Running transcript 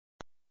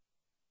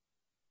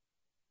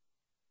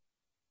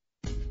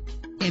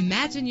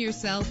Imagine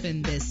yourself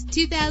in this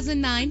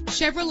 2009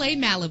 Chevrolet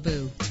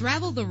Malibu.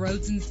 Travel the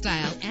roads in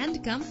style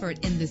and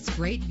comfort in this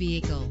great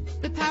vehicle.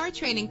 The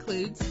powertrain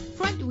includes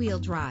front-wheel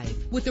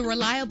drive with a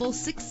reliable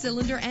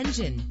 6-cylinder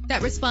engine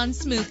that responds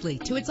smoothly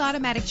to its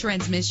automatic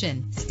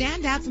transmission.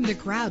 Stand out from the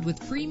crowd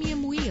with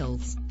premium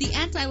wheels. The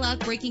anti-lock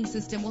braking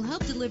system will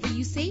help deliver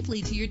you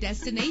safely to your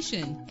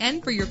destination.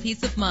 And for your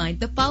peace of mind,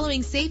 the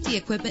following safety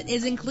equipment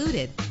is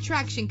included: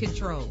 traction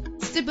control,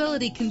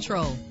 stability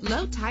control,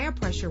 low tire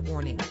pressure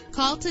warning.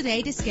 Call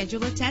today to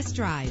schedule a test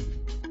drive.